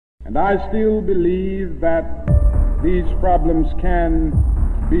And I still believe that these problems can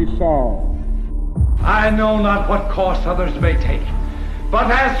be solved. I know not what course others may take, but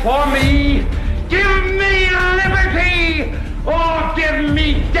as for me, give me liberty or give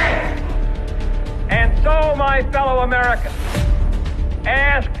me death. And so, my fellow Americans,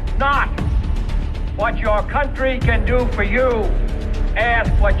 ask not what your country can do for you.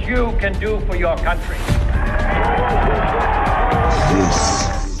 Ask what you can do for your country. This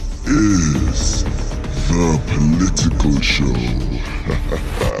is The Political Show.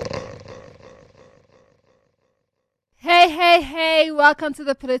 Hey, welcome to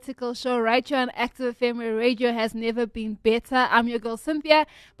The Political Show right here on Active FM, where radio has never been better. I'm your girl Cynthia,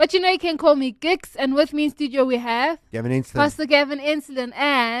 but you can call me Gix, and with me in studio we have Gavin Enslin. Pastor Gavin Enslin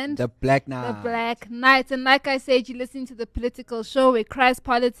and The Black Knight. The Black Knight. And like I said, you're listening to The Political Show, where Christ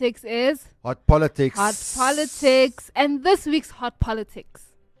politics is Hot politics. Hot politics. And this week's Hot Politics,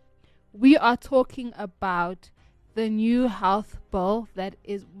 we are talking about the new health bill that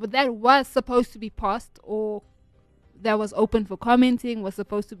was supposed to be passed, or that was open for commenting, was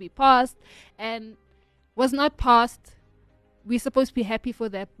supposed to be passed and was not passed. We're supposed to be happy for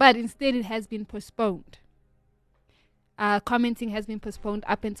that, but instead it has been postponed. Commenting has been postponed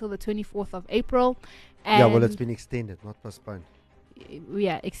up until the 24th of April. And it's been extended, not postponed.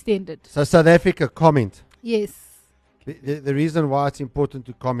 Yeah, extended. So South Africa, comment. Yes. The reason why it's important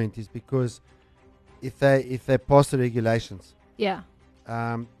to comment is because if they pass the regulations, yeah,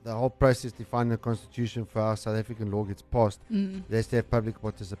 the whole process defined in the Constitution for our South African law gets passed. There has to have public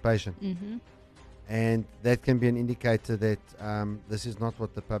participation. Mm-hmm. And that can be an indicator that this is not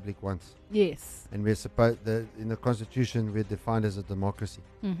what the public wants. Yes. And we're supposed, in the Constitution, we're defined as a democracy.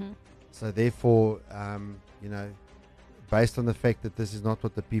 Mm-hmm. So therefore, based on the fact that this is not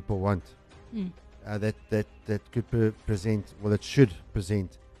what the people want, that could present, well, it should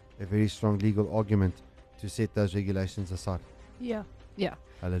present a very strong legal argument to set those regulations aside. Yeah.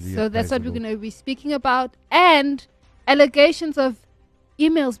 Hallelujah. So that's what we're going to be speaking about. And allegations of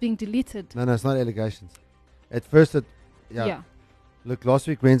emails being deleted. No, it's not allegations. At first, Look, last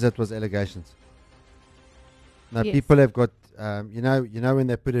week Wednesday it was allegations. Now people have got, you know when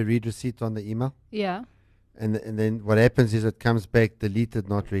they put a read receipt on the email? Yeah. And then what happens is it comes back deleted,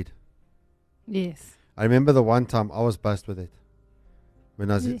 not read. Yes. I remember the one time I was buzzed with it. When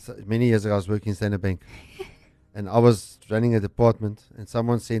I was, many years ago, I was working in Standard Bank. And I was running a department, and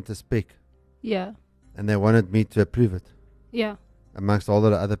someone sent a spec. Yeah. And they wanted me to approve it. Yeah. Amongst all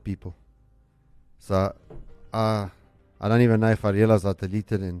of the other people. So, I don't even know if I realized I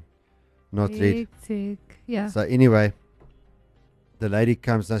deleted and not read. Yeah. So anyway, the lady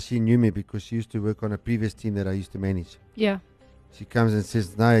comes. Now she knew me because she used to work on a previous team that I used to manage. Yeah. She comes and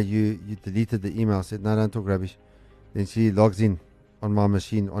says, "No, you deleted the email." I said, "No, don't talk rubbish." Then she logs in on my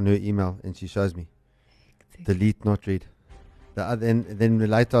machine on her email and she shows me. Delete, not read. Then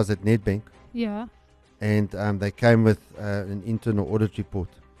later I was at Nedbank. Yeah. And they came with an internal audit report,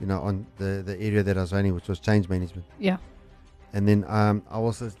 on the area that I was running, which was change management. Yeah. And then I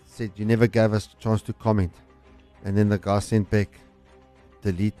also said, you never gave us a chance to comment. And then the guy sent back,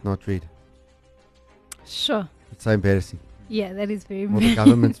 delete, not read. Sure. It's so embarrassing. Yeah, that is very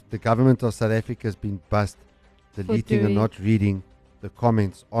embarrassing. The government of South Africa has been bust, deleting and not reading the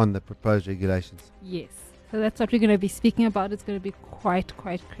comments on the proposed regulations. Yes. So that's what we're going to be speaking about. It's going to be quite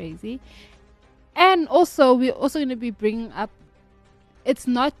crazy. And also, we're also going to be bringing up, it's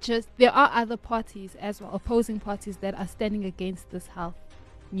not just, there are other parties as well, opposing parties that are standing against this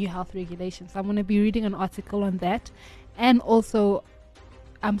new health regulations. I'm going to be reading an article on that. And also,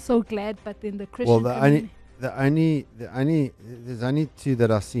 I'm so glad, but then the Christian there's only two that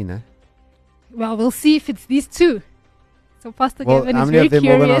I've seen, eh? Well, we'll see if it's these two. So Pastor Gavin is very curious. How many of them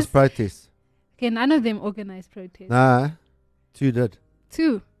organized protests? Okay, none of them organized protests. Nah, two did.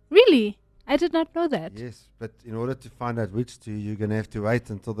 Two? Really? I did not know that. Yes, but in order to find out which two, you're going to have to wait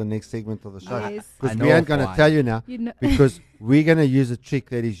until the next segment of the show. Yes. Because we aren't going to tell you now. Because we're going to use a trick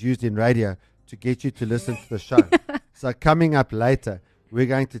that is used in radio to get you to listen to the show. So coming up later, we're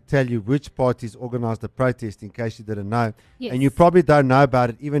going to tell you which parties organized the protest in case you didn't know. Yes. And you probably don't know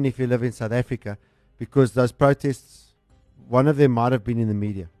about it even if you live in South Africa, because those protests, one of them might have been in the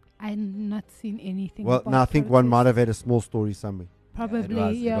media. I've not seen anything. Well, no, I think one might have had a small story somewhere.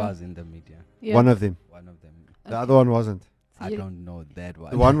 Probably, It was in the media. Yeah. One of them. The other one wasn't. I don't know that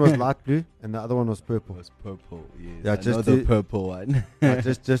one. The one was light blue and the other one was purple. It was purple, yes. Yeah, just the purple one.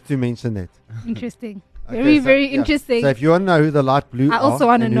 just to mention that. Interesting. Okay, very interesting. So if you want to know who the light blue I also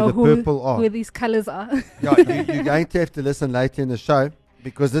want to know who these colors are. Yeah, you're going to have to listen later in the show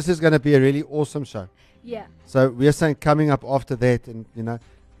because this is going to be a really awesome show. Yeah. So we're saying coming up after that, and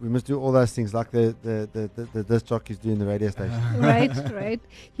We must do all those things like the disc jockeys do in the radio station. Right.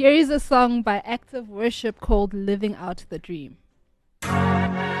 Here is a song by Active Worship called Living Out the Dream.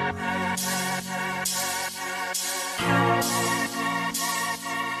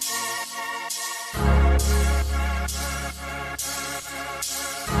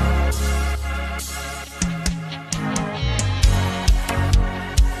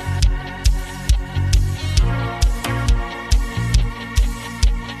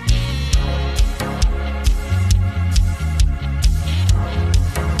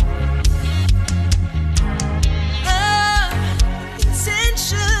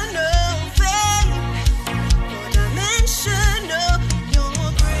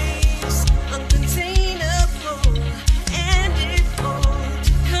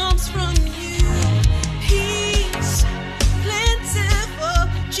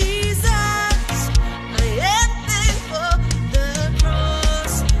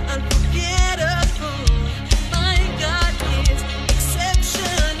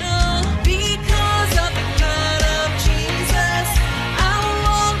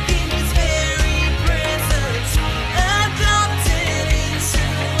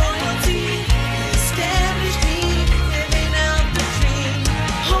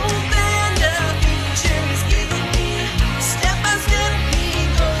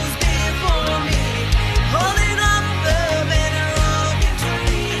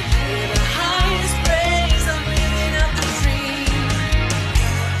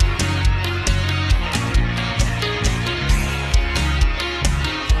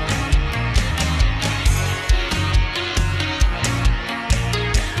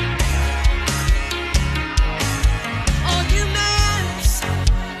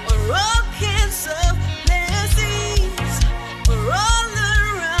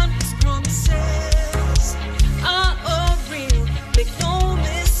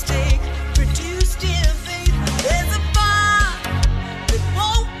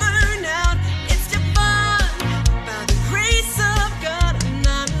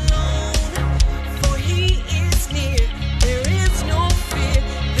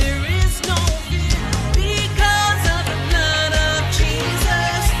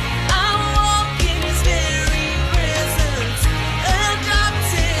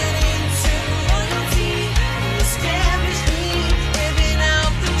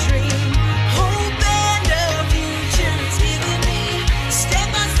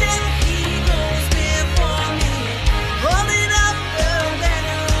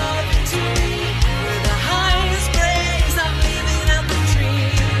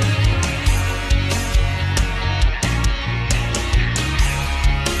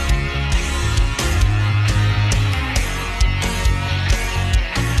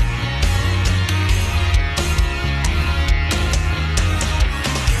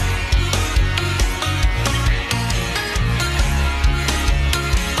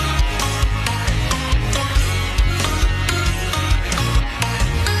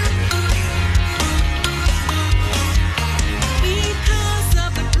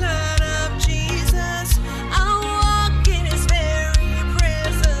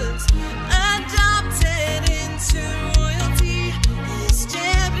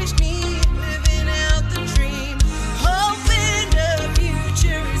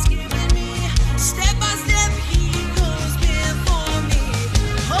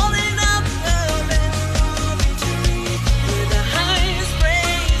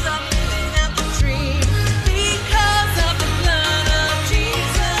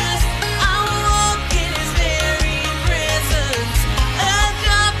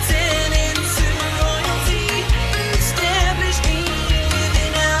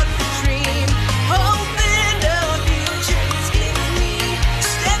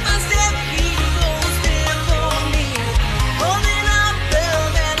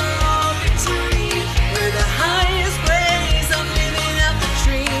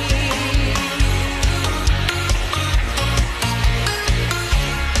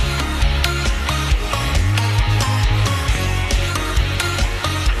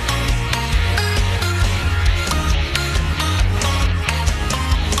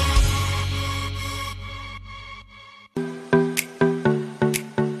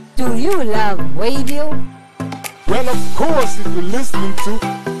 Do you love radio? Well, of course, if you're listening to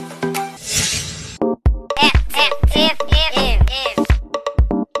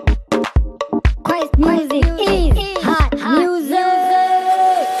Christ music is hot music.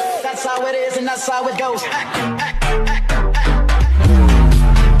 That's how it is and that's how it goes.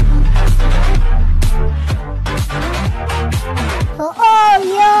 For all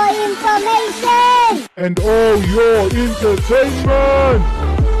your information and all your entertainment.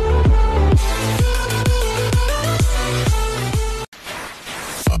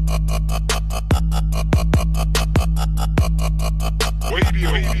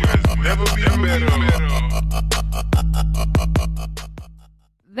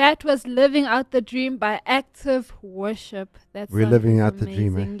 That was Living Out the Dream by Active Worship. That We're song living is out the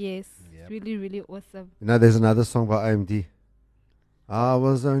dream, eh? amazing, Yes. Yep. Really, really awesome. You know, there's another song by OMD. I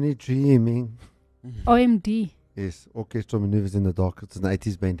was only dreaming. OMD. Yes, Orchestral Maneuvers in the Dark. It's an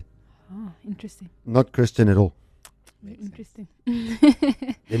 80s band. Oh, interesting. Not Christian at all. Very interesting.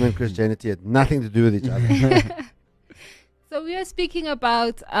 Them and Christianity had nothing to do with each other. So we are speaking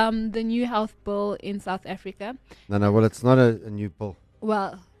about the new health bill in South Africa. No, well, it's not a new bill.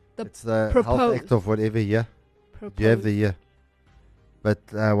 Well, It's the Health proposed. Act of whatever year. proposed. You have the year. But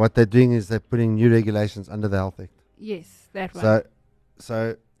what they're doing is they're putting new regulations under the Health Act. Yes, that one.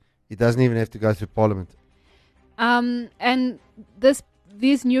 So it doesn't even have to go through Parliament. And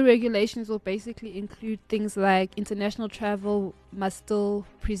these new regulations will basically include things like international travel must still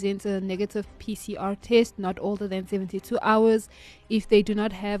present a negative PCR test not older than 72 hours if they do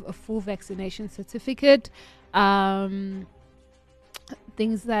not have a full vaccination certificate.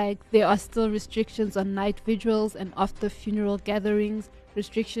 Things like there are still restrictions on night vigils and after funeral gatherings.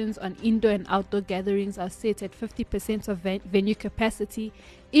 Restrictions on indoor and outdoor gatherings are set at 50% of venue capacity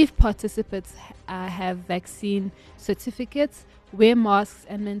if participants have vaccine certificates, wear masks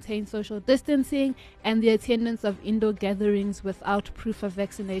and maintain social distancing, and the attendance of indoor gatherings without proof of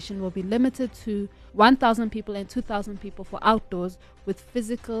vaccination will be limited to 1,000 people and 2,000 people for outdoors with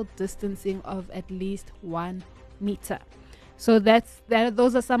physical distancing of at least 1 meter. So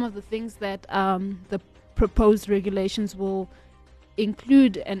those are some of the things that the proposed regulations will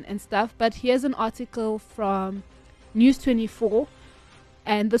include and stuff. But here's an article from News 24,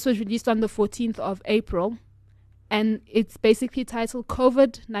 and this was released on the 14th of April. And it's basically titled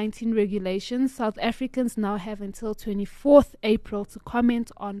COVID-19 Regulations. South Africans now have until 24th April to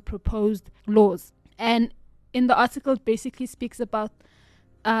comment on proposed laws. And in the article, it basically speaks about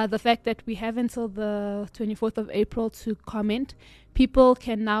the fact that we have until the 24th of April to comment. People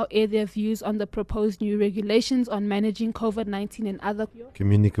can now air their views on the proposed new regulations on managing COVID-19 and other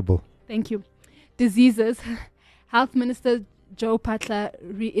Communicable. Thank you. Diseases. Health Minister Joe Phaahla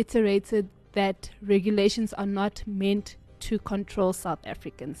reiterated that regulations are not meant to control South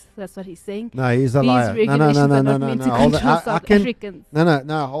Africans. That's what he's saying. No, he's a These liar. regulations are not meant to Hold control on. South Africans.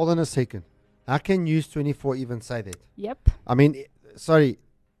 No, hold on a second. How can News 24 even say that? Yep. I mean, sorry.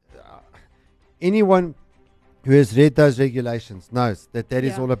 Anyone who has read those regulations knows that is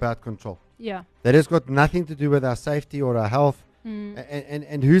Yeah. all about control. Yeah. That has got nothing to do with our safety or our health.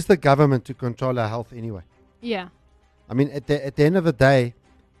 And who's the government to control our health anyway? Yeah. I mean, at the end of the day,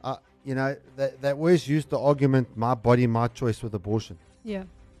 they always used the argument, my body, my choice with abortion. Yeah.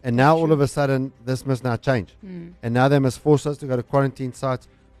 And now all of a sudden, this must now change. And now they must force us to go to quarantine sites,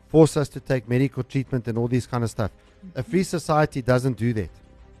 force us to take medical treatment and all this kind of stuff. A free society doesn't do that.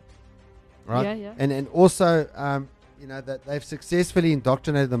 Right? Yeah, yeah. And also, that they've successfully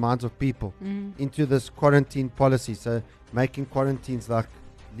indoctrinated the minds of people into this quarantine policy. So making quarantines like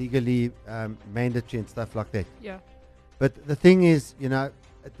legally mandatory and stuff like that. Yeah. But the thing is,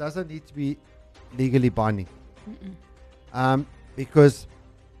 it doesn't need to be legally binding. Because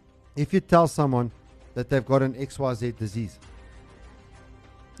if you tell someone that they've got an XYZ disease,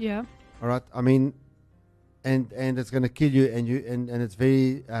 Yeah. all right, I mean, and it's going to kill you, and it's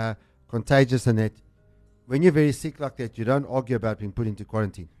very contagious, and that when you're very sick like that, you don't argue about being put into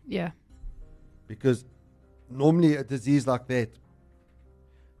quarantine. Yeah. Because normally a disease like that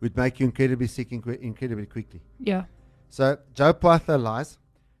would make you incredibly sick incredibly quickly. Yeah. So Joe Phaahla lies,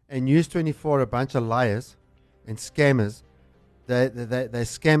 and News 24 are a bunch of liars and scammers. They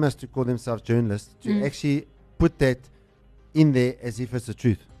scam us to call themselves journalists to actually put that in there as if it's the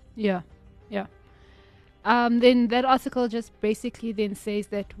truth. Yeah. Yeah. Then that article just basically then says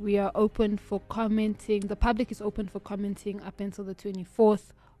that we are open for commenting. The public is open for commenting up until the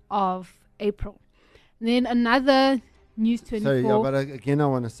 24th of April. And then another News 24. So yeah, but again, I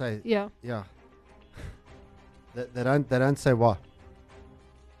want to say, Yeah. They don't say why.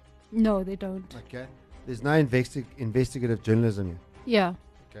 No, they don't. Okay, there's no investigative journalism here. Yeah.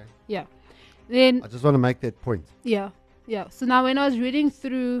 Okay. Yeah. Then I just want to make that point. Yeah. So now when I was reading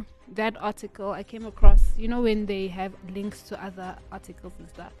through that article, I came across, when they have links to other articles and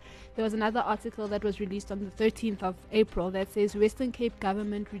stuff. There was another article that was released on the 13th of April that says Western Cape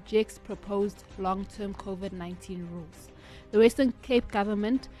government rejects proposed long-term COVID-19 rules. The Western Cape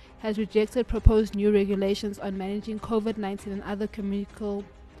government has rejected proposed new regulations on managing COVID-19 and other communicable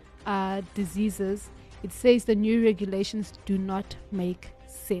diseases. It says the new regulations do not make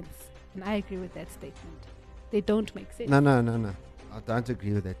sense. And I agree with that statement. They don't make sense. No. I don't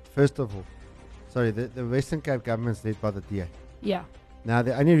agree with that. First of all, sorry, the Western Cape government's led by the DA. Yeah. Now,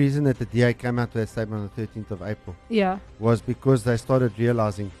 the only reason that the DA came out with a statement on the 13th of April Yeah. was because they started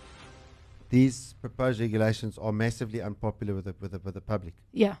realizing these proposed regulations are massively unpopular with the public.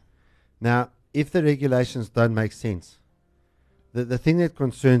 Yeah. Now, if the regulations don't make sense, the thing that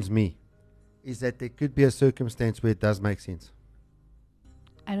concerns me is that there could be a circumstance where it does make sense.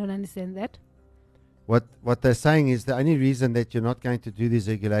 I don't understand that. What they're saying is the only reason that you're not going to do these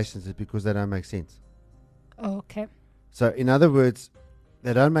regulations is because they don't make sense. Oh, okay. So, in other words,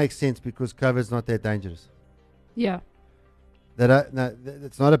 they don't make sense because COVID's not that dangerous. Yeah.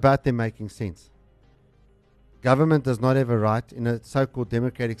 It's not about them making sense. Government does not have a right in a so-called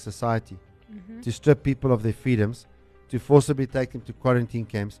democratic society to strip people of their freedoms, to forcibly take them to quarantine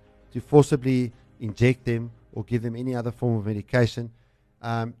camps, to forcibly inject them or give them any other form of medication,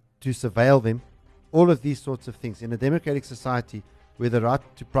 to surveil them, all of these sorts of things. In a democratic society where the right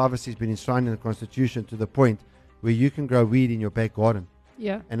to privacy has been enshrined in the Constitution to the point where you can grow weed in your back garden,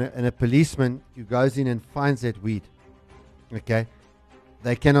 Yeah. and a policeman who goes in and finds that weed, okay,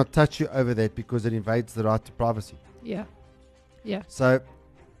 they cannot touch you over that because it invades the right to privacy. Yeah. Yeah. So,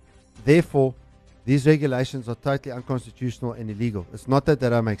 therefore, these regulations are totally unconstitutional and illegal. It's not that they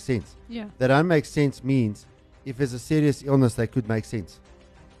don't make sense. Yeah. They don't make sense means if there's a serious illness, they could make sense.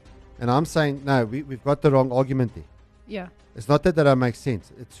 And I'm saying, no, we've got the wrong argument there. Yeah. It's not that they don't make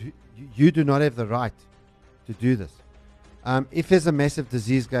sense. It's you do not have the right to do this. If there's a massive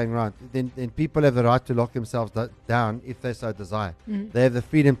disease going around, then people have the right to lock themselves down if they so desire. They have the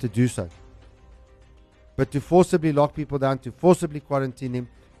freedom to do so. But to forcibly lock people down, to forcibly quarantine them,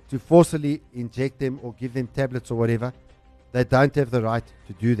 to forcibly inject them or give them tablets or whatever, they don't have the right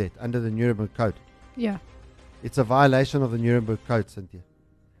to do that under the Nuremberg Code. Yeah. It's a violation of the Nuremberg Code, Cynthia.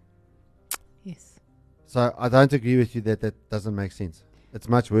 Yes. So I don't agree with you that doesn't make sense. It's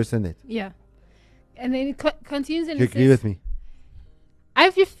much worse than that. Yeah. And then it continues and Do you it agree says, with me? I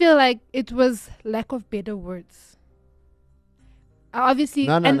just feel like it was lack of better words. Obviously,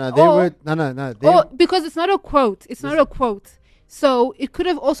 No. because it's not a quote. It's not a quote. So it could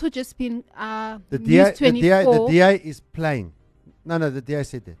have also just been The News 24. DA is playing. No, the DA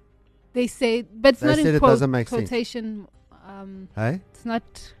said that. They say, but it's They not said in it doesn't make sense. quotation. Hey? It's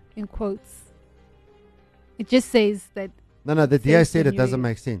not in quotes. It just says that. No, the DA said it doesn't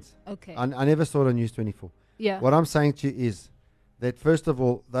make sense. Okay. I never saw it on News 24. Yeah. What I'm saying to you is that, first of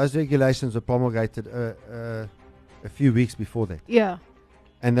all, those regulations were promulgated a few weeks before that. Yeah.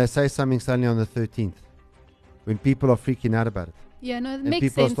 And they say something suddenly on the 13th when people are freaking out about it. Yeah, no, it And makes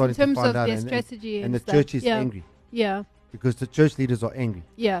people are sense in starting to terms find of out their and strategy the stuff. church is Yeah. angry Yeah. because the church leaders are angry.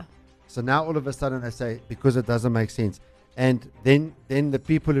 Yeah. So now all of a sudden they say because it doesn't make sense. And then the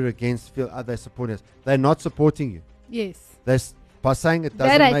people who are against feel they're supporting us. They're not supporting you. Yes. By saying it That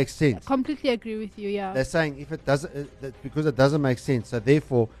doesn't I make sense. completely agree with you. Yeah. They're saying if it doesn't, that because it doesn't make sense. So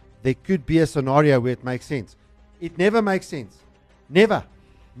therefore, there could be a scenario where it makes sense. It never makes sense. Never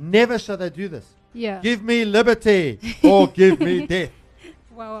shall they do this. Yeah. Give me liberty or give me death.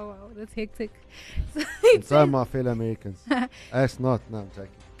 Wow. That's hectic. And so, my fellow Americans, that's not. No, I'm joking.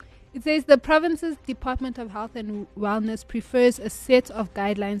 It says the province's Department of Health and Wellness prefers a set of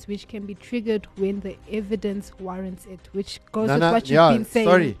guidelines which can be triggered when the evidence warrants it, which goes with what you've been saying.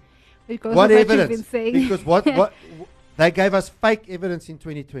 Sorry. It goes What with evidence? What you've been saying. Because what they gave us fake evidence in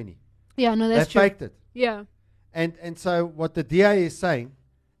 2020. Yeah, no, that's they true. faked it. Yeah. And so what the DA is saying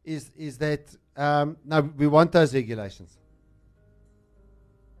is that no, we want those regulations.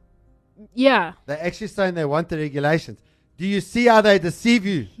 Yeah. They're actually saying they want the regulations. Do you see how they deceive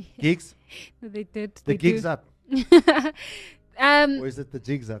you, gigs? No, they did. The they gig's do. up. Or is it the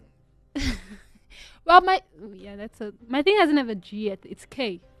jig's up? Well, my thing doesn't have a G yet. It's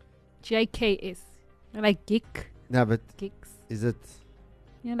K. GIKS. Like geek. No, but Geeks. is it?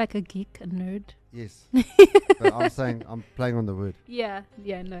 Like a geek, a nerd. Yes. But I'm saying I'm playing on the word. Yeah,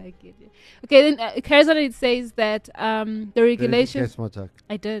 no, I get it. Okay, then it carries on. It says that the regulations. Catch my joke.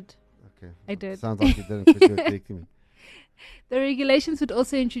 I did. Okay. I did. Sounds like you didn't because you were correcting me. The regulations would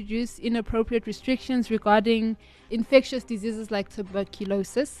also introduce inappropriate restrictions regarding infectious diseases like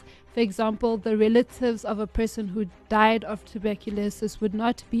tuberculosis. For example, the relatives of a person who died of tuberculosis would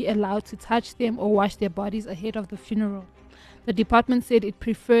not be allowed to touch them or wash their bodies ahead of the funeral. The department said it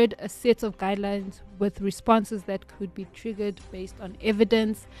preferred a set of guidelines with responses that could be triggered based on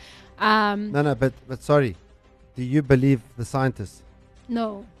evidence. No, but sorry. Do you believe the scientists?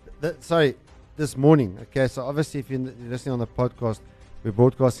 No. Sorry, this morning. Okay, so obviously if you're listening on the podcast, we're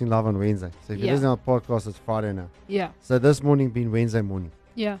broadcasting live on Wednesday. So if you're listening on the podcast, it's Friday now. Yeah. So this morning being Wednesday morning.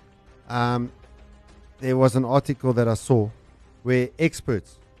 Yeah. There was an article that I saw where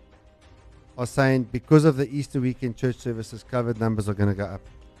experts are saying because of the Easter weekend church services, COVID numbers are going to go up.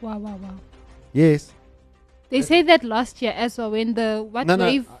 Wow. Yes. They said that last year as well when the what No, no,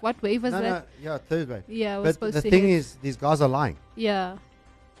 wave was that? Yeah, third wave. Yeah, it was But supposed the to thing hit. is, these guys are lying. Yeah.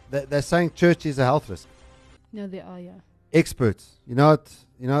 They're saying church is a health risk. No, they are, yeah. Experts. You know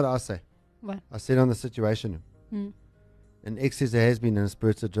what I say? What? I said on the situation room. Mm. An X is a has-been and a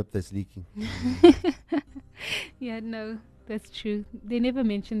spirit's a drip that's leaking. Yeah, no, that's true. They never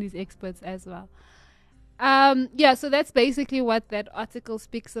mention these experts as well. Yeah, so that's basically what that article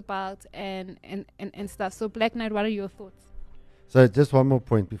speaks about and stuff. So Black Knight, what are your thoughts? So just one more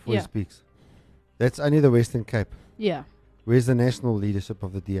point before he Yeah. speaks. That's only the Western Cape. Yeah. Where's the national leadership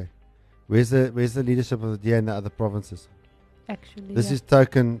of the DA? Where's the leadership of the DA in the other provinces? Actually, This yeah. is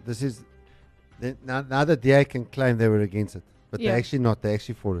token. This is now the DA can claim they were against it, but Yeah. they're actually not. They're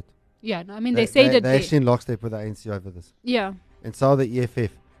actually for it. Yeah, no, I mean, they say that they're actually in lockstep with the ANC over this. Yeah. And so are the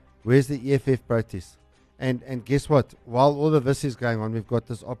EFF. Where's the EFF protests? And guess what? While all of this is going on, we've got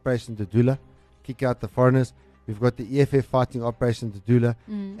this Operation Dudula, kick out the foreigners. We've got the EFF fighting Operation Dudula,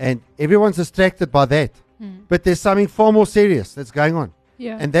 and everyone's distracted by that. But there's something far more serious that's going on.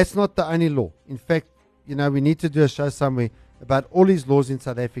 Yeah. And that's not the only law. In fact, we need to do a show somewhere about all these laws in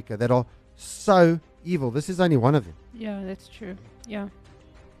South Africa that are so evil. This is only one of them. Yeah, that's true. Yeah.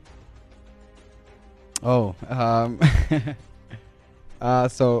 Oh,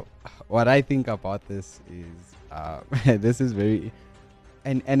 so what I think about this is this is very,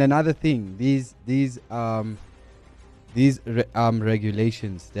 and another thing, these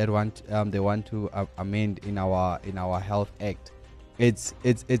regulations that they want to amend in our Health Act. It's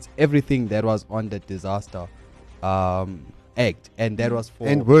everything that was on the Disaster Act, and that was for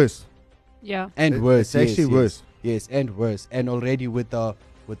And worse. Yeah. and worse. It's actually worse. Yes, and worse. And already with the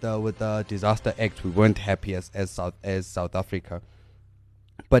Disaster Act, we weren't happy as South Africa.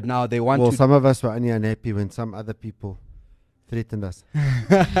 But now they want Well, to. some of us were only unhappy when some other people threatened us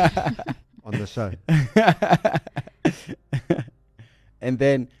on the show. And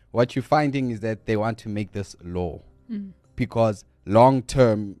then what you're finding is that they want to make this law because long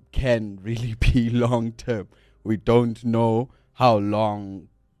term can really be long term. We don't know how long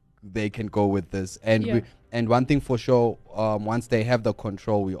they can go with this, and and one thing for sure, once they have the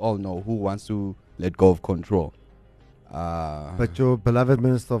control, we all know who wants to let go of control. But your beloved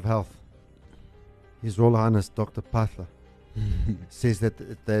Minister of Health, His Royal Highness Dr. Patla, says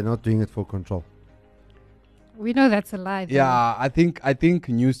that they're not doing it for control. We know that's a lie. though. Yeah, I think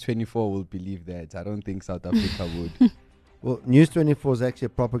News 24 will believe that. I don't think South Africa would. Well, News 24 is actually a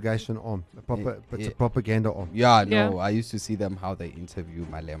propagation arm. It's Yeah. a propaganda arm. Yeah, Yeah. no, I used to see them how they interview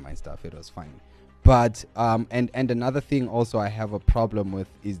Malema and stuff. It was funny. But and another thing also I have a problem with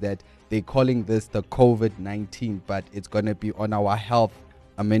is that they're calling this the COVID-19, but it's gonna be on our Health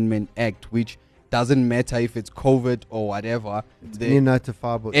Amendment Act, which doesn't matter if it's COVID or whatever. Any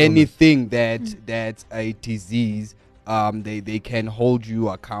notifiable illness. Anything that's a disease, they can hold you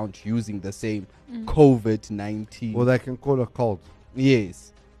account using the same COVID-19. Well, they can call a cold.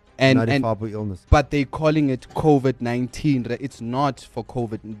 Yes. And notifiable illness. but they're calling it COVID-19. It's not for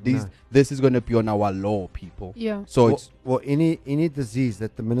COVID. This is going to be on our law, people. Yeah. So Well, it's well, any disease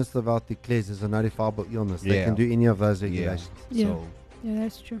that the Minister of Health declares is a notifiable illness, they Yeah. can do any of those regulations. Yeah. so Yeah,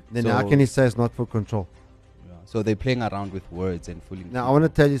 that's true. Then So- how can he say it's not for control? so they're playing around with words and fooling. Now, I want to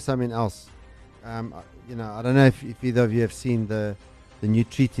tell you something else. I don't know if either of you have seen the new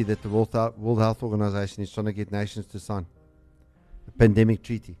treaty that the World Health Organization is trying to get nations to sign. The pandemic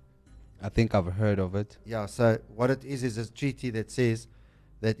treaty. I think I've heard of it. Yeah, so what it is a treaty that says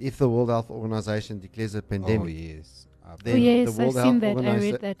that if the World Health Organization declares a pandemic, Oh yes. then Oh, yes, the I've World seen Health that. I Organisa-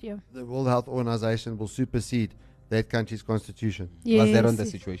 read that, yeah. the World Health Organization will supersede that country's constitution. Yes, Was that on the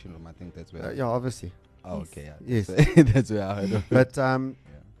yes. Situation Room? I think that's where. Yeah, obviously. Oh, Yes. okay. Yes. That's where I heard of it. But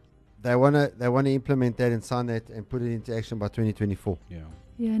they wanna implement that and sign that and put it into action by 2024. Yeah.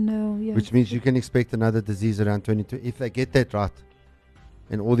 Yeah, no, yeah. Which means you can expect another disease around 2020. If they get that right,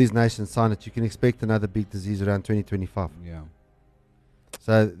 and all these nations sign it, you can expect another big disease around 2025. Yeah.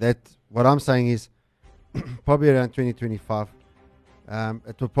 So that what I'm saying is probably around 2025.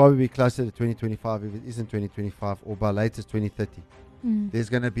 It will probably be closer to 2025 if it isn't 2025, or by latest 2030. There's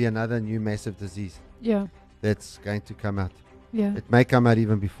going to be another new massive disease Yeah, that's going to come out. yeah. It may come out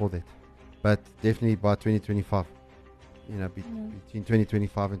even before that, but definitely by 2025. Between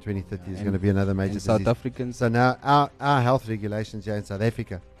 2025 and 2030 there's And- going to be another major And South disease. Africans. So now our health regulations here in South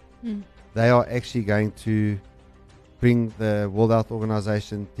Africa, Mm. they are actually going to bring the World Health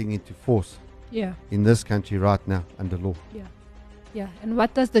Organization thing into force Yeah, in this country right now under law. yeah. And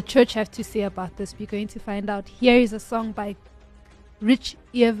what does the church have to say about this? We're going to find out. Here is a song by Rich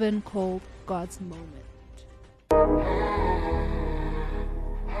Evan called God's moment.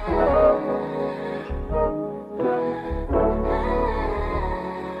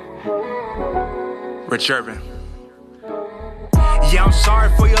 Rich Urban. Yeah, I'm sorry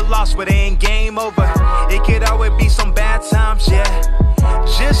for your loss, but it ain't game over. It could always be some bad times, yeah.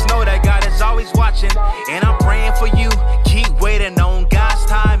 Just know that God is always watching, and I'm praying for you. Keep waiting on God's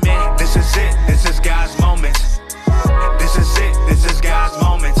timing. This is it, this is God's moment. This is it, this is God's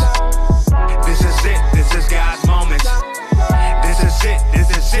moment. This is it, this is God's moment. This is it, this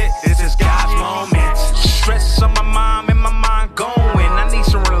is it, this is God's moment. Stress on my mind and my mind going. I need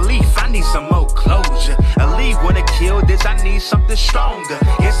some relief, I need some more closure. A leave when it killed this, I need something stronger.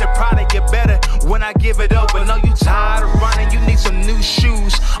 Yes, the product get better when I give it over. No, you tired of running, you need some new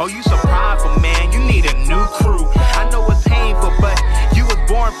shoes. Oh, you so prideful, man, you need a new crew. I know it's painful, but you was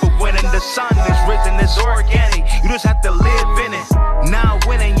born for winning. The sun is risen, it's organic. You just have to live in it. Now I'm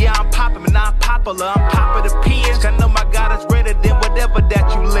winning, yeah, I'm popping, but not popular. I'm popping the pins. I know my God is greater than whatever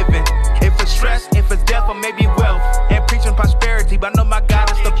that you live in. If it's stress, if it's death, or maybe wealth, and preaching prosperity, but I know my God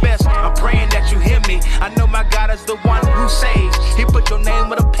is the best. I'm praying that you hear me. I know my God is the one who saves. He put your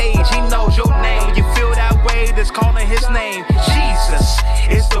name on a page, he knows your name. When you feel that way, that's calling his name. Jesus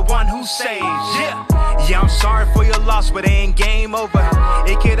is the one who saves. Yeah, I'm sorry for your loss, but it ain't game over.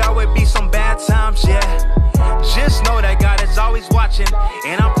 It could always be some bad times, yeah. Just know that God is always watching,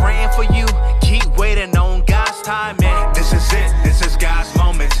 and I'm praying for you. Keep waiting on God's timing. This is it, this is God's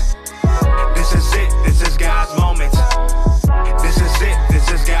moment. This is it, this is God's moment. This is it, this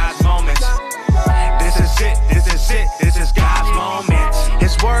is God's moment. This is it, this is it, this is God's moment.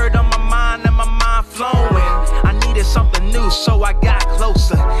 His word on my mind and my mind flowing. I needed something new, so I got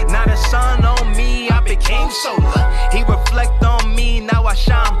closer. Now the sun on me, I became solar. He reflect on me, now I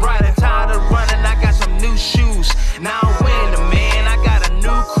shine brighter. Tired of running, I got some new shoes. Now I'm winning, man, I got a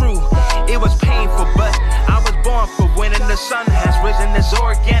new crew. It was painful, but I was born for winning. The sun has risen, it's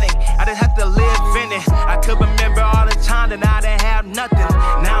organic. I didn't have to live in it. I could remember all the time that I didn't have nothing.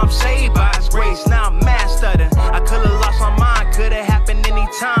 Now I'm saved by his grace, now I'm mastered. I could have lost my mind, could have happened any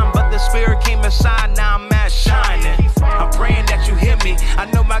time, but the spirit came inside, now I'm mad shining. I'm praying that you hear me. I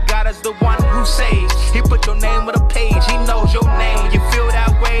know my God is the one who saves. He put your name on a page, he knows your name. When you feel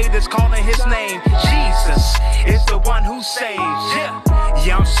that way, that's calling his name. Jesus is the one who saves.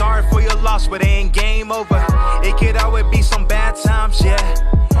 Yeah, I'm sorry for your loss, but it ain't game over. It could always be some bad times, yeah.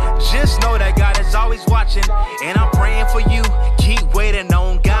 Just know that God is always watching, and I'm praying for you. Keep waiting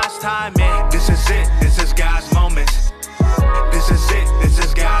on God's timing. This is it, this is God's moment. This is it, this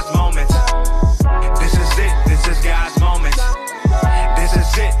is God's moment. This is it, this is God's moment. This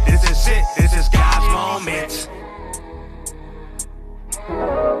is it, this is it, this is God's moment.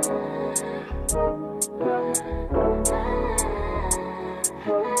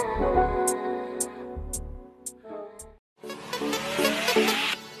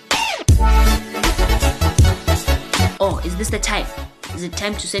 Oh, is this the time? Is it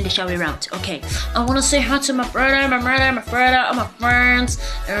time to send a shower around? Okay. I want to say hi to my brother, my mother, all my friends,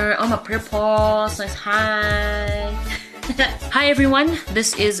 all my people. So hi. Hi everyone,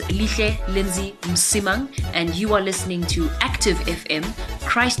 this is Lihle Lindsay Msimang, and you are listening to Active FM.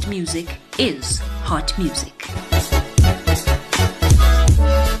 Christ music is hot music.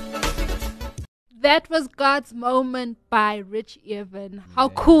 That was God's Moment by Rich Evan. How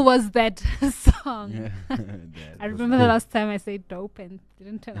cool was that song? Yeah, I remember the last time I said dope and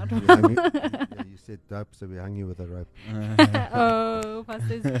didn't turn out well. You said dope, so we hung you with a rope. Oh,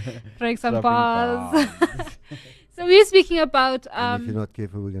 Pastor's throwing some bars. So we were speaking about... if you're not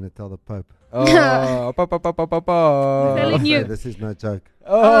careful, we're going to tell the Pope. Oh, telling you. This is no joke.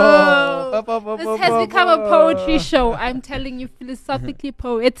 This has become a poetry show. I'm telling you, philosophically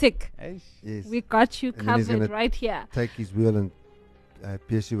poetic. Yes. We got you And then he's covered gonna right here. Take his wheel and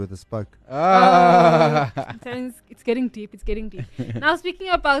pierce you with a spoke. I'm telling you, it's getting deep. It's getting deep. Now speaking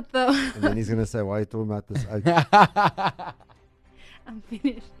about the... And then he's going to say, why are you talking about this oak? I'm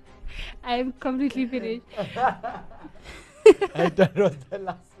finished. I'm completely finished. That was the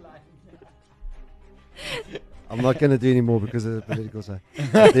last line. I'm not going to do any more because of the political side.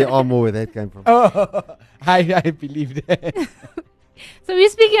 There are more where that came from. I believe that. So we're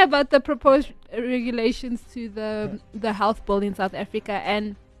speaking about the proposed regulations to the health bill in South Africa,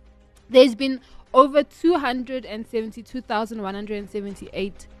 and there's been over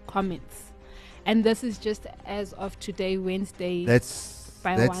 272,178 comments, and this is just as of today, Wednesday. That's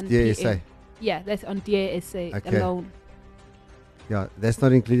by DSA. 1 p.m. Yeah, that's on DSA alone. Yeah, that's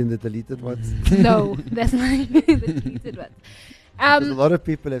not including the deleted ones. No, that's not including the deleted ones. A lot of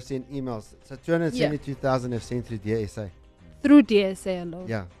people have sent emails. So 272,000 have sent through DSA. Through DSA alone.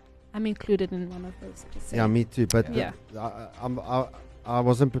 Yeah. I'm included in one of those. just Yeah, saying. me too. But Yeah. I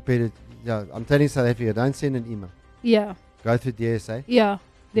wasn't prepared. Yeah, I'm telling South Africa, don't send an email. Yeah. Go through DSA. Yeah.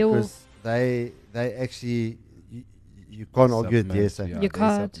 They will. Because they actually, you can't argue with Submit, DSA. yeah, You they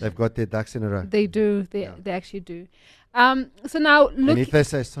can't. They've got their ducks in a row. They do. They Yeah. they actually do. So now And look, if they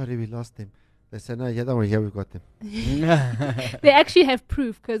say, sorry, we lost them, they say, no, yeah, don't worry, yeah, we've got them. they actually have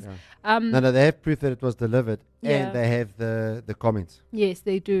proof because Yeah. No, they have proof that it was delivered, Yeah. and they have the comments. yes,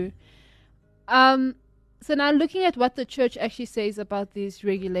 they do. So now looking at what the church actually says about these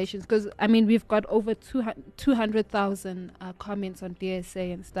regulations, because I mean we've got over 200,000 comments on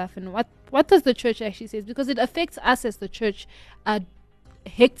DSA and stuff, and what does the church actually say? Because it affects us as the church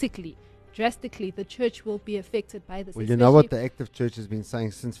hectically, drastically. The church will be affected by this. Well, you know what especially- the active church has been saying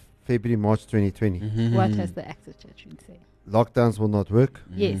since February, March 2020? What has the active church been saying? Lockdowns will not work.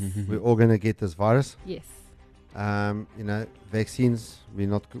 Yes. We're all going to get this virus. Yes. Vaccines, we're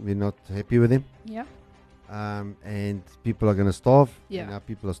not happy with them. Yeah. And people are going to starve. Yeah. And now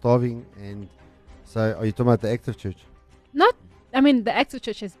people are starving. And so, are you talking about the active church? Not, I mean, the active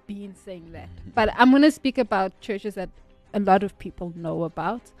church has been saying that, but I'm going to speak about churches that a lot of people know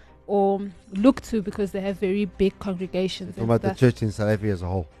about or look to because they have very big congregations. Talking and about the stuff. church in South Africa as a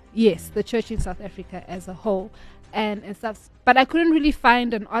whole. Yes, the church in South Africa as a whole and stuff. But I couldn't really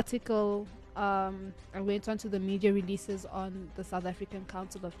find an article. I went onto the media releases on the South African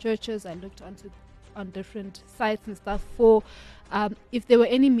Council of Churches. I looked on different sites and stuff for if there were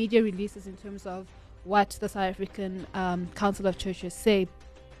any media releases in terms of what the South African Council of Churches say.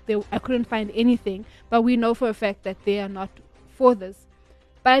 I couldn't find anything, but we know for a fact that they are not for this.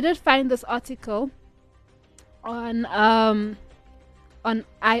 But I did find this article on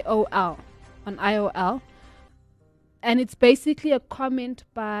IOL, and it's basically a comment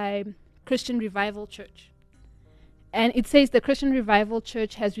by Christian Revival Church. And it says the Christian Revival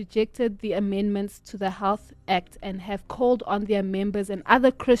Church has rejected the amendments to the Health Act and have called on their members and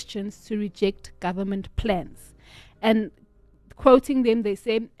other Christians to reject government plans. And quoting them, they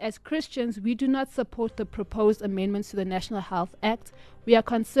say, as Christians, we do not support the proposed amendments to the National Health Act. We are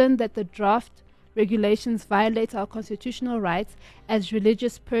concerned that the draft regulations violate our constitutional rights as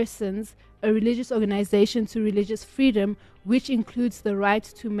religious persons, a religious organization to religious freedom, which includes the right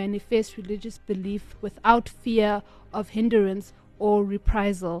to manifest religious belief without fear of hindrance or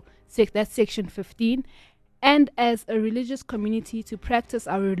reprisal. That's section 15. And as a religious community to practice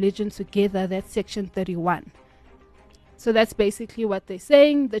our religion together, that's section 31. So that's basically what they're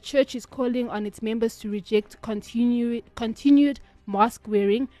saying. The church is calling on its members to reject continued mask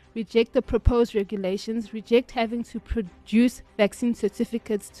wearing, reject the proposed regulations, reject having to produce vaccine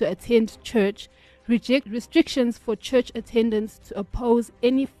certificates to attend church, reject restrictions for church attendance, to oppose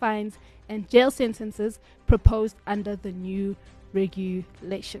any fines and jail sentences proposed under the new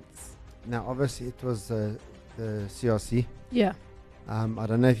regulations. Now, obviously, it was the CRC. Yeah. I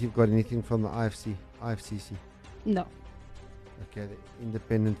don't know if you've got anything from the IFCC. No. Okay, the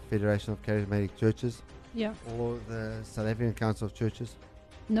Independent Federation of Charismatic Churches. Yeah. Or the South African Council of Churches.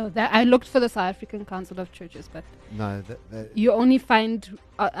 No, that I looked for the South African Council of Churches, but No, you only find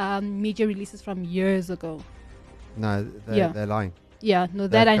media releases from years ago. no, they're lying. Yeah, no,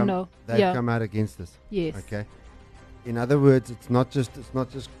 that I know. They've Yeah. come out against this. Yes. Okay. In other words, it's not just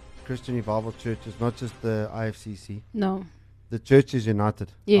Christian Revival Church. It's not just the IFCC. No. The church is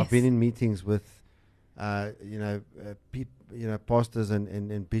united. Yes. I've been in meetings with, pastors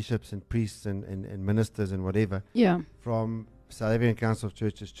and bishops and priests and ministers and whatever. Yeah. From South African Council of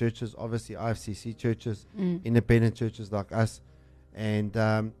Churches, obviously IFCC churches, Mm. independent churches like us, and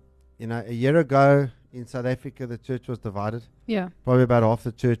a year ago in South Africa the church was divided. Yeah. Probably about half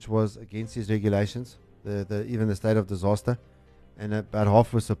the church was against these regulations, even the state of disaster, and about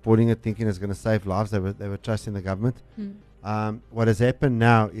half was supporting it, thinking it's going to save lives. They were trusting the government. Mm. What has happened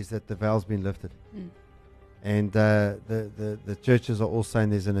now is that the veil's been lifted. Mm. And the churches are all saying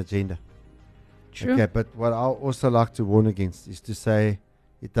there's an agenda. True. Okay, but what I also like to warn against is to say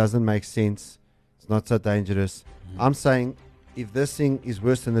it doesn't make sense. It's not so dangerous. I'm saying if this thing is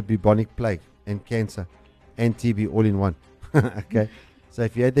worse than the bubonic plague and cancer and TB all in one, okay. So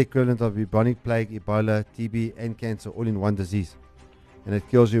if you had the equivalent of bubonic plague, Ebola, TB, and cancer all in one disease, and it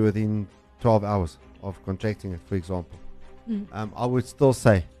kills you within 12 hours of contracting it, for example, I would still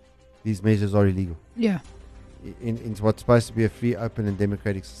say these measures are illegal. Yeah. In what's supposed to be a free, open, and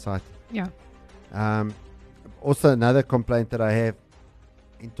democratic society. Yeah. Also, another complaint that I have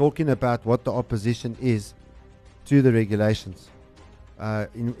in talking about what the opposition is to the regulations.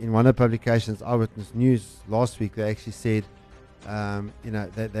 In one of the publications, Eyewitness News, last week, they actually said,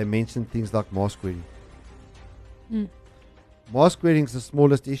 they mentioned things like mask wearing. Mm. Mask wearing is the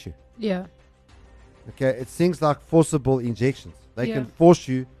smallest issue. Yeah. Okay, it's things like forcible injections. They Yeah. can force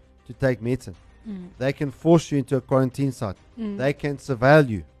you to take medicine. Mm. They can force you into a quarantine site. Mm. They can surveil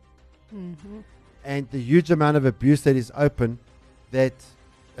you. Mm-hmm. And the huge amount of abuse that is open, that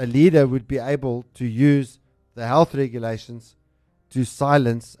a leader would be able to use the health regulations to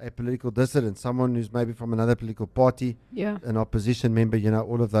silence a political dissident, someone who's maybe from another political party, Yeah. an opposition member,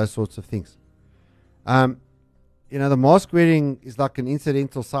 all of those sorts of things. The mask wearing is like an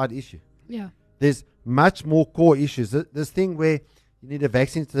incidental side issue. Yeah. There's much more core issues. This thing where you need a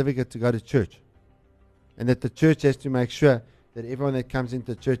vaccine certificate to go to church, and that the church has to make sure that everyone that comes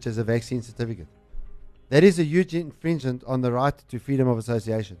into church has a vaccine certificate. That is a huge infringement on the right to freedom of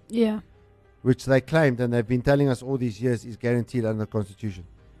association. Yeah. Which they claimed, and they've been telling us all these years, is guaranteed under the Constitution.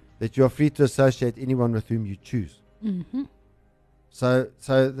 That you are free to associate anyone with whom you choose. Mm-hmm. So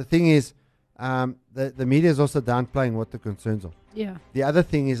the thing is, the media is also downplaying what the concerns are. Yeah. The other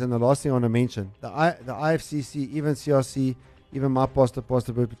thing is, and the last thing I want to mention, the IFCC, even CRC, even my pastor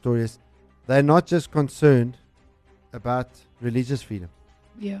Pretorius, they're not just concerned about religious freedom.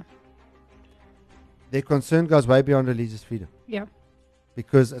 Yeah. Their concern goes way beyond religious freedom. Yeah.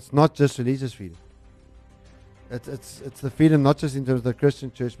 Because it's not just religious freedom. It's the freedom not just in terms of the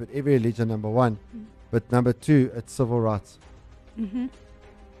Christian church, but every religion, number one. Mm. But number two, it's civil rights. Mm-hmm.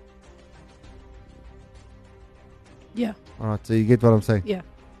 Yeah. All right, so you get what I'm saying? Yeah.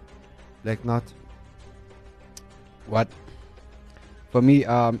 Like not? What? For me,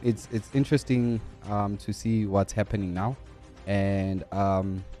 it's interesting to see what's happening now, and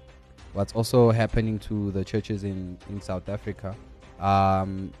what's also happening to the churches in South Africa.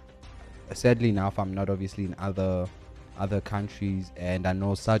 Sadly enough, I'm not obviously in other countries, and I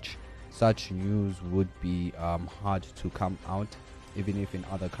know such news would be hard to come out, even if in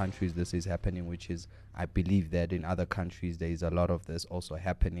other countries this is happening, which is, I believe that in other countries there is a lot of this also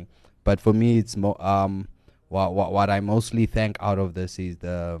happening. But for me, it's more what I mostly think out of this is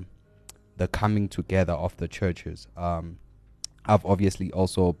the coming together of the churches. I've obviously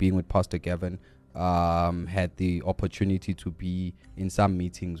also been with Pastor Gavin, had the opportunity to be in some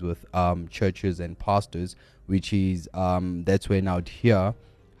meetings with churches and pastors, which is that's when I'd hear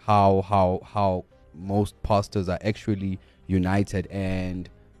how most pastors are actually united, and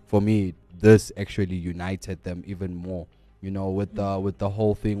for me this actually united them even more, with the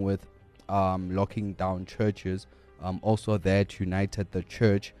whole thing with locking down churches. Also that united the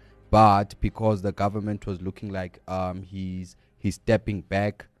church, but because the government was looking like he's stepping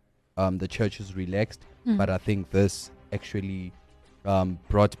back, the churches relaxed. But I think this actually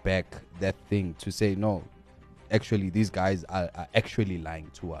brought back that thing to say, no, actually these guys are actually lying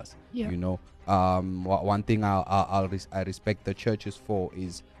to us. One thing I respect the churches for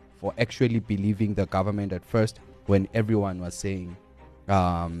is for actually believing the government at first, when everyone was saying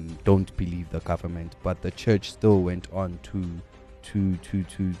don't believe the government, but the church still went on to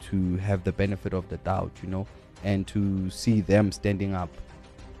have the benefit of the doubt, and to see them standing up.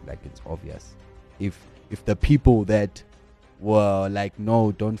 Like, it's obvious, if the people that were like,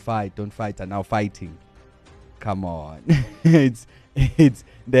 no, don't fight are now fighting, come on. it's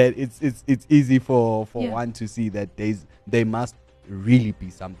easy for one to see that there must really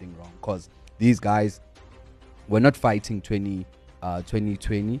be something wrong, because these guys were not fighting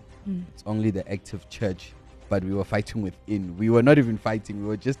 2020. It's only the active church, but we were fighting within. We were not even fighting, we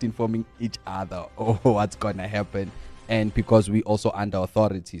were just informing each other what's gonna happen. And because we also under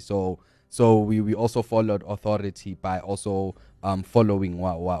authority, so we also followed authority by also following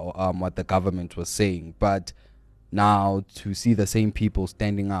what the government was saying. But now to see the same people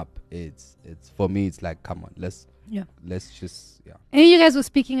standing up, it's for me, it's like, come on, let's just. And you guys were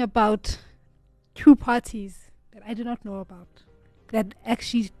speaking about two parties that I do not know about that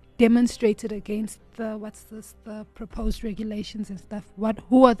actually demonstrated against the proposed regulations and stuff.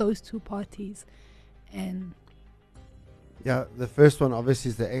 Who are those two parties? And the first one obviously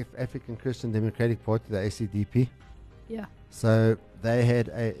is the African Christian Democratic Party, the ACDP. Yeah. So they had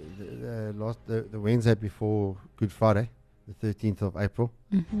the Wednesday before Good Friday, the 13th of April.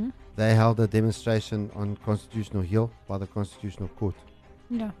 Mm-hmm. They held a demonstration on Constitutional Hill by the Constitutional Court.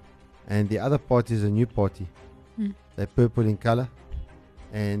 Yeah. And the other party is a new party. They're purple in color,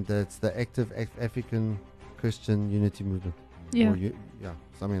 and it's the Active African Christian Unity Movement. Yeah. Or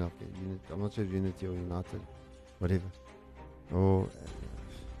something like that. I'm not sure if Unity or United, whatever. Or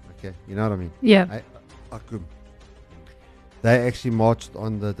okay, you know what I mean? Yeah. ACUM. They actually marched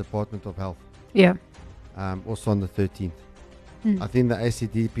on the Department of Health. Yeah. Also on the 13th. I think the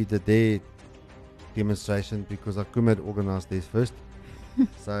ACDP did their demonstration because ACUM had organized theirs first.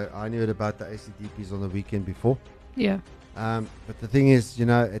 So I knew about the ACDPs on the weekend before. Yeah. But the thing is,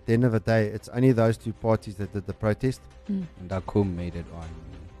 at the end of the day, it's only those two parties that did the protest. And Akum made it on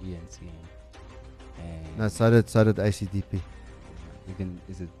ENCN. And No, so did ACDP.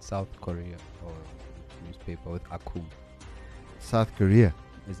 is it South Korea or newspaper with Akum? South Korea.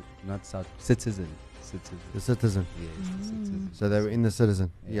 Is it not South Citizen? The Citizen. Yes, the Citizen. So they were in the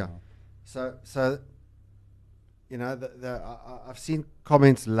Citizen. Yeah. So I've seen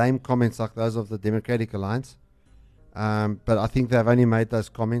comments, lame comments like those of the Democratic Alliance. But I think they've only made those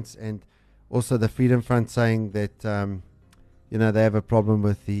comments, and also the Freedom Front saying that they have a problem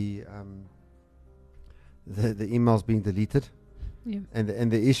with the emails being deleted. Yeah.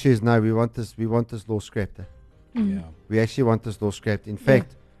 And the issue is, no, we want this law scrapped. Yeah. We actually want this law scrapped. In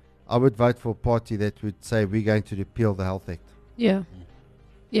fact, I would vote for a party that would say we're going to repeal the Health Act. Yeah.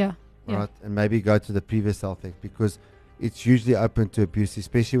 Yeah. Right, and maybe go to the previous Health Act, because it's usually open to abuse,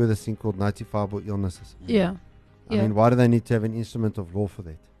 especially with this thing called notifiable illnesses. Yeah. I mean, why do they need to have an instrument of law for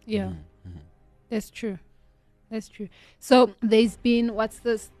that? Yeah. That's true. So there's been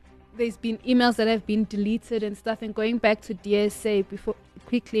there's been emails that have been deleted and stuff. And going back to DSA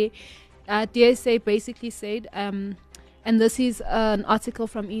quickly, DSA basically said, and this is an article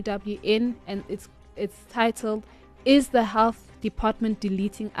from EWN, and it's titled, "Is the Health Department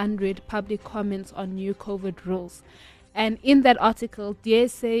Deleting Unread Public Comments on New COVID Rules?" And in that article,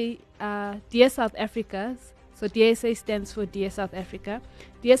 DSA, Dear South Africa's, so DSA stands for Dear South Africa,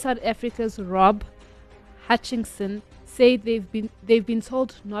 Dear South Africa's Rob Hutchinson say they've been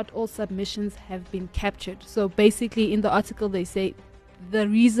told not all submissions have been captured. So basically, in the article, they say the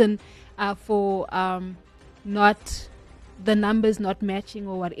reason for not the numbers not matching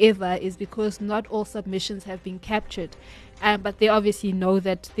or whatever is because not all submissions have been captured. But they obviously know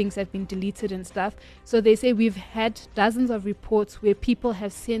that things have been deleted and stuff. So they say we've had dozens of reports where people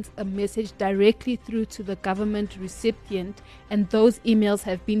have sent a message directly through to the government recipient, and those emails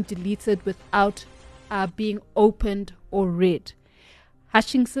have been deleted without being opened or read.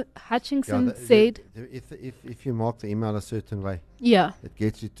 Hutchinson said, if you mark the email a certain way, it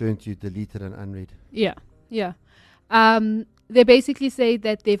gets returned to you deleted and unread. Yeah. They basically say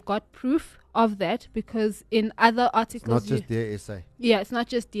that they've got proof of that, because in other articles, it's not just DSA. Yeah, it's not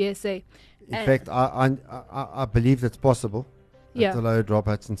just DSA. In fact, I believe it's possible. Yeah. The lawyer Rob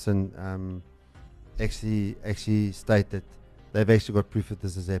Hutchinson actually state that they've actually got proof that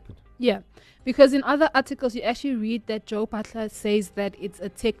this has happened. Yeah, because in other articles you actually read that Joe Butler says that it's a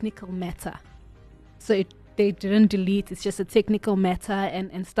technical matter. So they didn't delete, it's just a technical matter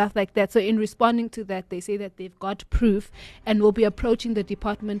and stuff like that. So in responding to that, they say that they've got proof and will be approaching the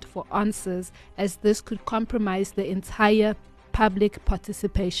department for answers, as this could compromise the entire public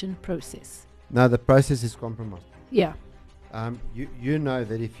participation process. No, the process is compromised. Yeah. You know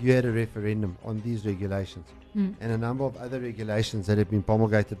that if you had a referendum on these regulations and a number of other regulations that have been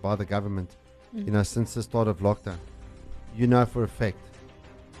promulgated by the government, since the start of lockdown, for a fact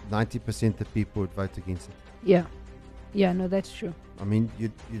 90% of people would vote against it. Yeah, no, that's true. I mean,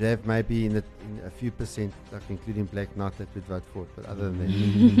 you'd have maybe in a few percent, like including Black Knight, that would vote for it, but other than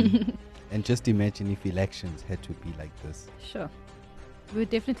that. And just imagine if elections had to be like this. Sure. We would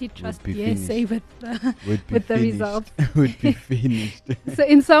definitely trust DSA with the results. Would be finished. So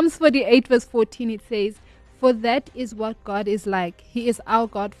in Psalms 48 verse 14 it says, "For that is what God is like. He is our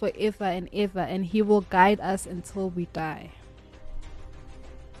God forever and ever, and He will guide us until we die."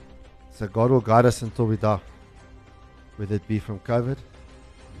 So God will guide us until we die, whether it be from COVID,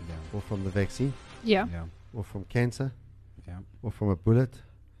 or from the vaccine, or from cancer, or from a bullet,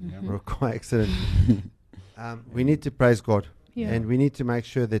 or a car accident. We need to praise God, and we need to make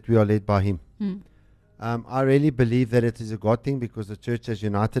sure that we are led by Him. I really believe that it is a God thing, because the church has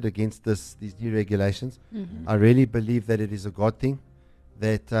united against these new regulations. I really believe that it is a God thing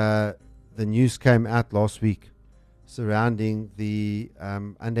that the news came out last week surrounding the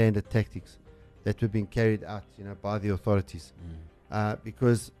underhanded tactics that were being carried out, by the authorities.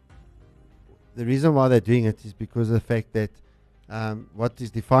 Because the reason why they're doing it is because of the fact that what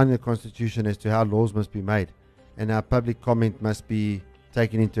is defined in the Constitution as to how laws must be made and how public comment must be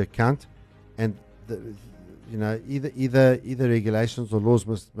taken into account, and either regulations or laws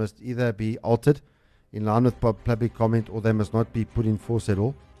must either be altered in line with public comment, or they must not be put in force at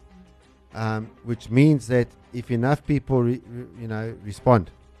all. Which means that if enough people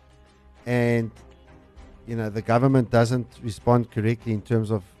respond, and the government doesn't respond correctly in terms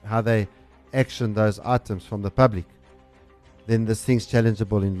of how they action those items from the public, then this thing's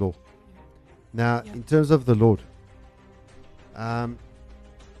challengeable in law. Now, in terms of the Lord,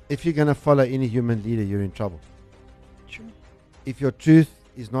 if you're going to follow any human leader, you're in trouble. True. If your truth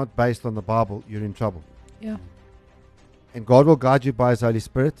is not based on the Bible, you're in trouble. Yeah. And God will guide you by His Holy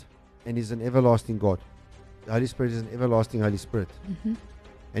Spirit, and He's an everlasting God. The Holy Spirit is an everlasting Holy Spirit.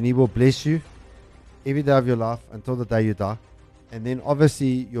 And He will bless you every day of your life until the day you die. And then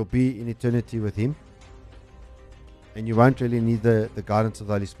obviously you'll be in eternity with Him. And you won't really need the guidance of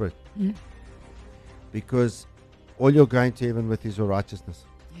the Holy Spirit. Because all you're going to heaven with is your righteousness.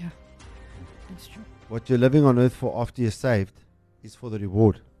 Yeah, that's true. What you're living on earth for after you're saved is for the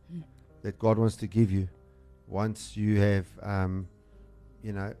reward that God wants to give you once you have,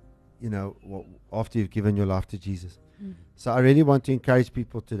 after you've given your life to Jesus. So I really want to encourage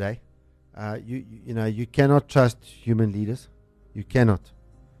people today. You cannot trust human leaders. You cannot.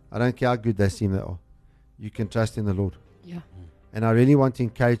 I don't care how good they seem they are. You can trust in the Lord. Yeah. And I really want to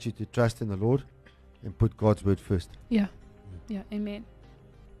encourage you to trust in the Lord and put God's word first. Yeah. Yeah. Amen.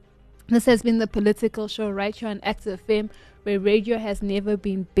 This has been the Political Show right here on Active FM, where radio has never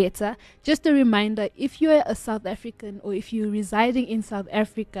been better. Just a reminder, if you're a South African or if you're residing in South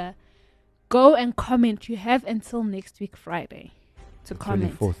Africa, go and comment. You have until next week Friday to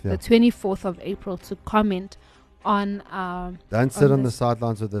comment. 24th, yeah. The 24th of April to comment on don't sit on the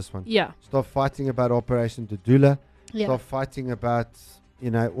sidelines with this one. Yeah. Stop fighting about Operation Dudula. Yeah. Stop fighting about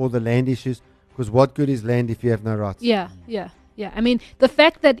all the land issues, because what good is land if you have no rights? Yeah. I mean, the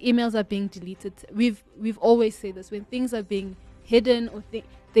fact that emails are being deleted, we've always said this, when things are being hidden or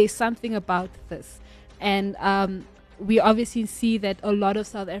there's something about this. And we obviously see that a lot of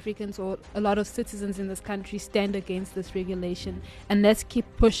South Africans or a lot of citizens in this country stand against this regulation. And let's keep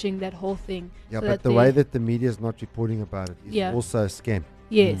pushing that whole thing. Yeah, so but the way that the media is not reporting about it is also a scam.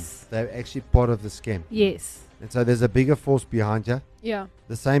 Yes. They're actually part of the scam. Yes. And so there's a bigger force behind you. Yeah.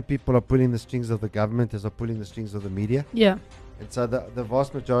 The same people are pulling the strings of the government as are pulling the strings of the media. Yeah. And so the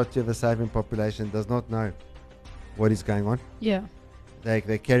vast majority of the Saving population does not know what is going on. Yeah.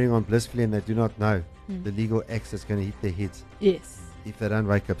 They're carrying on blissfully, and they do not know the legal axe that's going to hit their heads. Yes. If they don't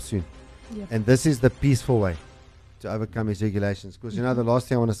wake up soon. Yeah. And this is the peaceful way to overcome these regulations. Because the last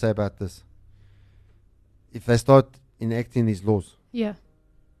thing I want to say about this, if they start enacting these laws,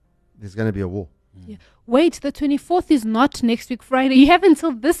 there's going to be a war. Yeah. Wait, the 24th is not next week Friday. You have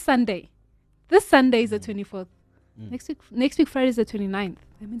until this Sunday. This Sunday is the 24th. Next week Friday is the 29th.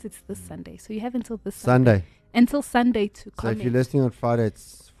 That means it's this Sunday. So you have until this Sunday. Until Sunday to comment. So if you're listening on Friday,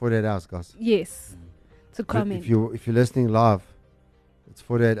 it's 48 hours, guys. Yes. To comment. If you're listening live, it's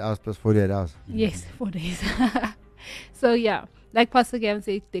 48 hours plus 48 hours. Yes, 4 days. So yeah, like Pastor Gavin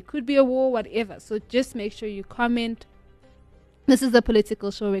said, there could be a war, whatever. So just make sure you comment. This is the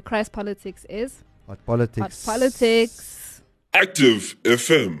Political Show where Christ Politics is. Hot politics. Hot politics. Active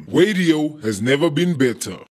FM. Radio has never been better.